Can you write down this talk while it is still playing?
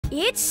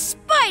It's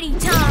Spidey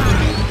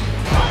time!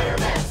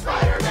 Spider-Man,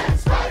 Spider-Man,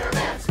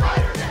 Spider-Man,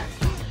 Spider-Man.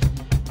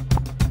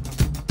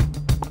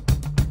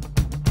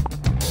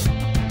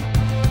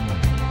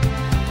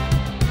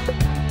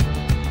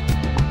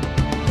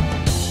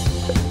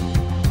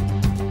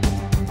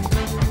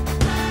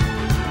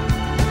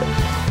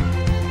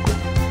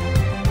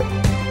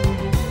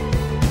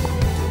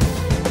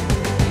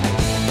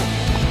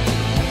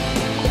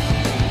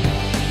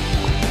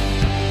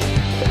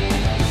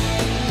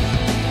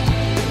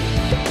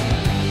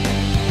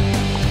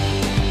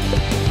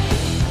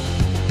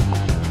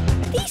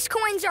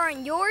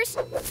 Aren't yours?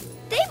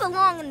 They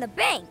belong in the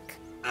bank.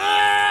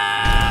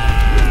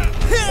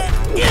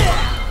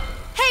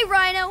 Hey,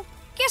 Rhino.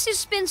 Guess who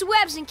spins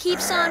webs and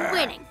keeps on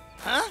winning?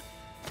 Huh?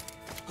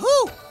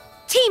 Who?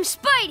 Team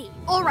Spidey.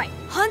 All right,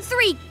 on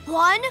three.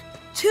 1,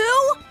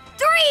 2,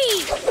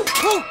 3.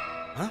 Who?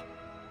 Huh?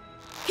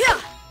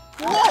 Yeah.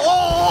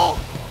 Whoa!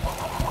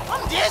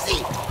 I'm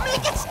dizzy.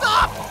 Make it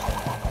stop!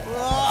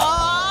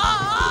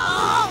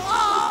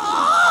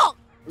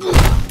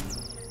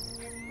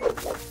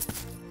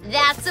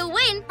 That's a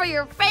win for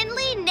your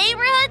friendly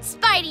neighborhood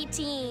Spidey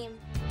team.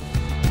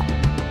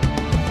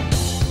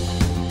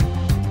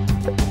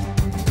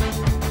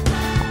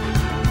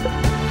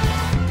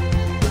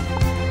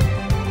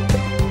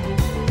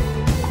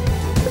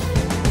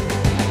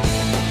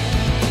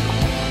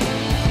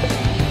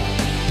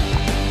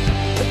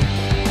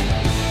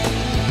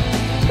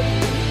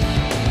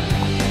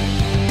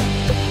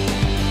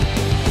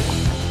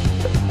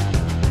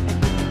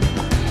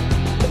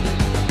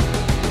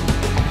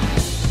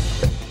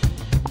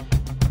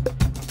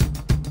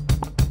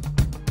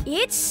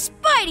 It's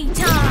Spidey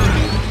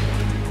time!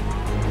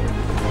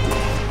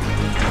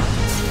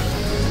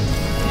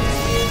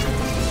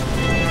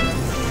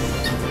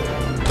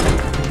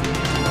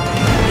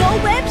 Go,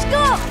 Webs,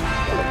 go!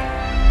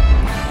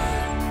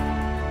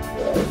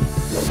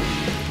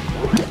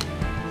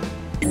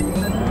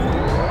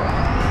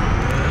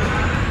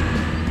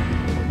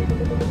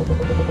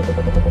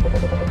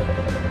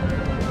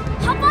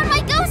 Hop on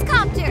my ghost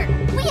copter!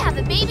 We have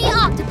a baby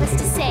octopus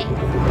to save.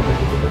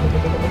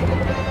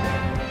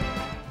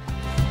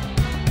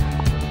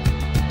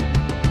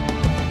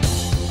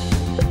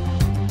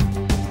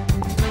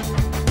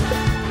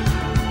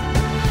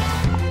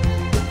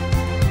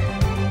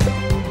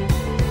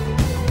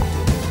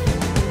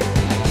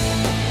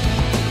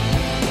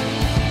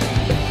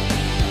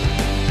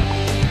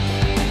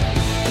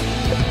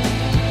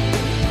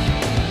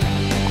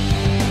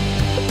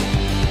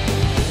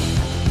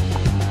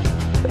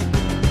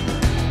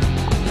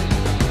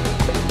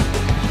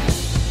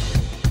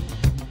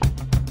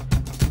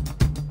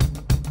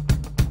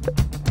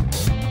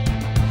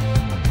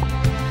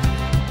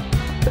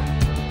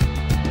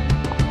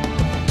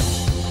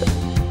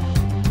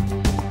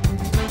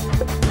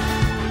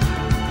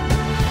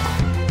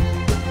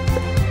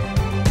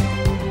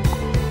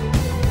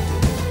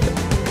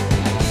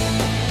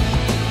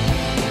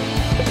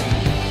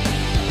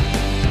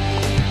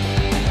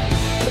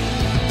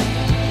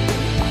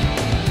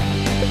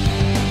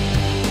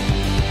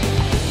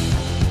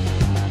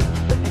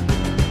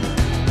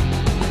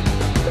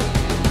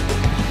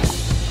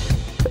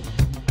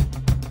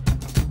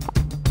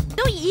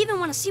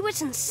 See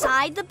what's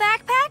inside the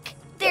backpack?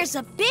 There's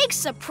a big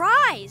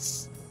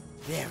surprise.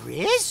 There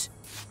is?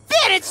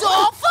 Then it's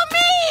all for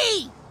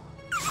me!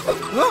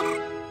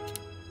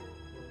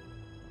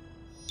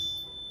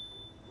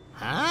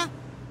 Huh?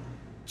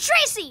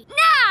 Tracy,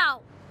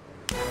 now!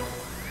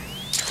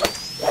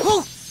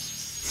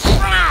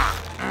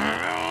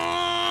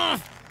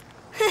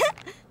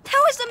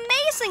 That was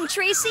amazing,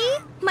 Tracy!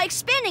 My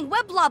expanding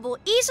web blob will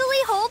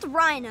easily hold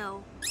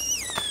Rhino.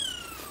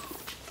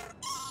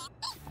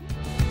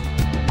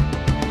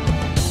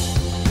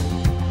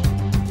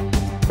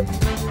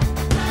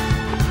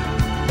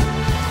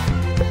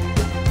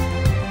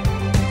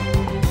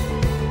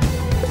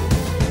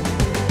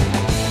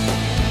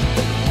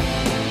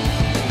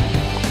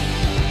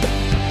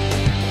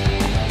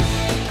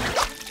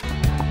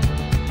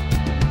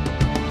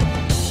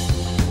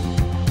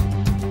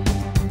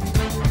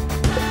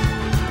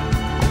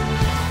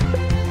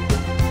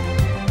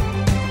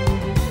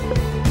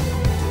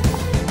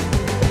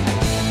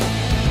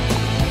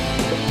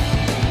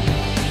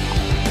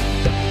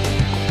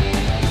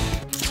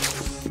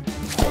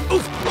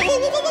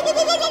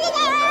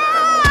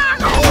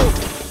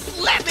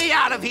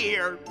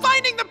 Here.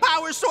 Finding the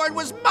power sword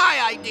was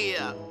my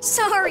idea.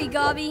 Sorry,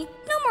 Gobby.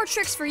 No more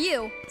tricks for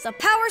you. The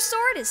power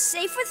sword is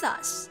safe with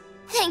us.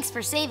 Thanks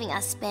for saving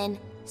us, Spin.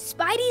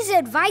 Spidey's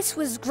advice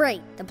was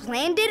great. The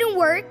plan didn't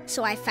work,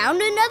 so I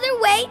found another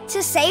way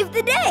to save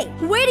the day.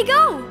 Way to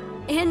go!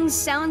 And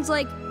sounds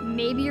like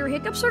maybe your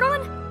hiccups are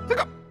gone?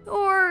 Hiccup.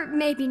 Or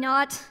maybe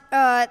not.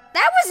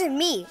 That wasn't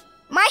me.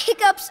 My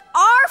hiccups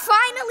are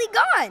finally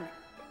gone.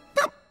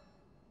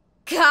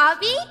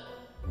 Gobby?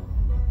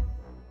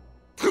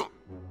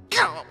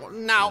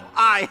 Now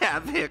I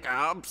have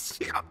hiccups.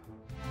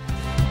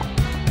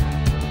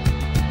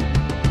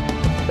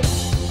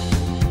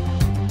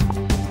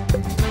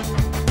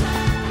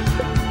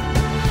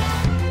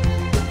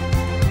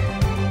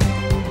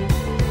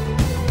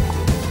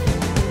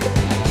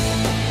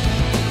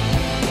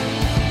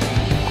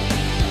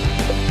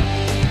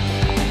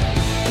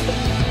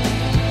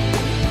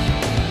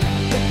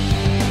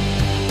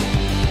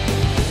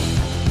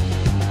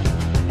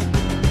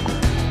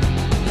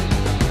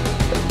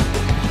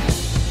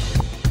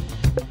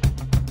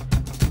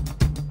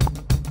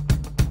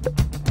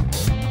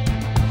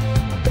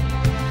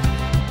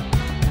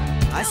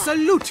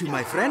 to,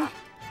 my friend.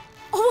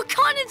 A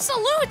Wakandan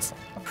salute!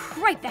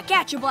 Right back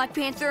at you, Black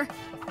Panther.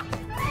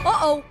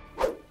 Uh-oh.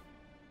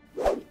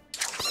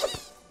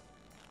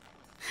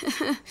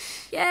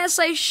 Yes,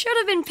 I should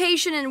have been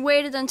patient and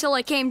waited until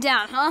I came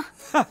down,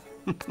 huh?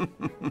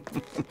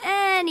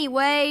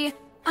 Anyway,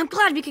 I'm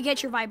glad we could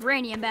get your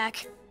vibranium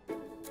back.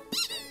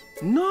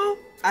 No,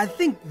 I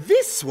think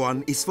this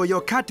one is for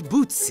your cat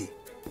Bootsy.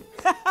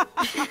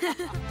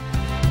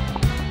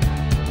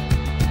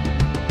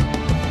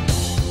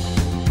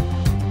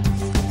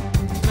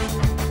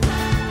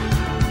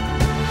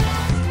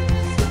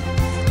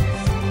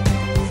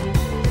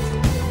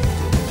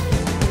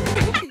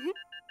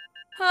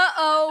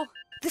 Uh-oh.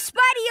 The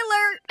Spidey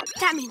alert!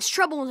 That means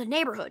trouble in the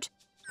neighborhood.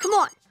 Come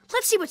on,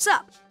 let's see what's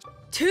up.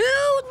 To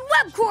the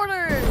web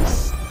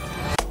quarters!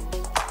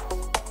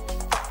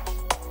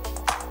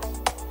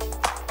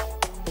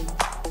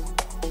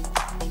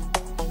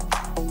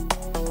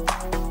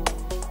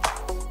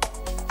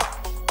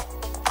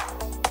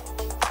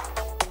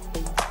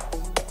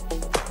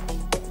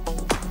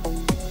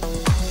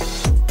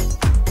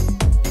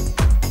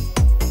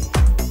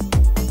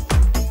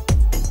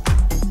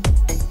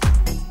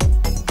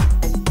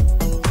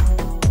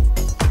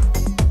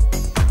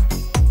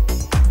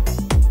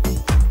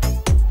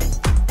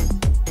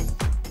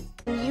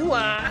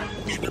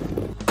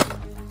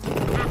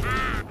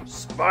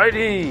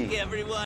 Spidey!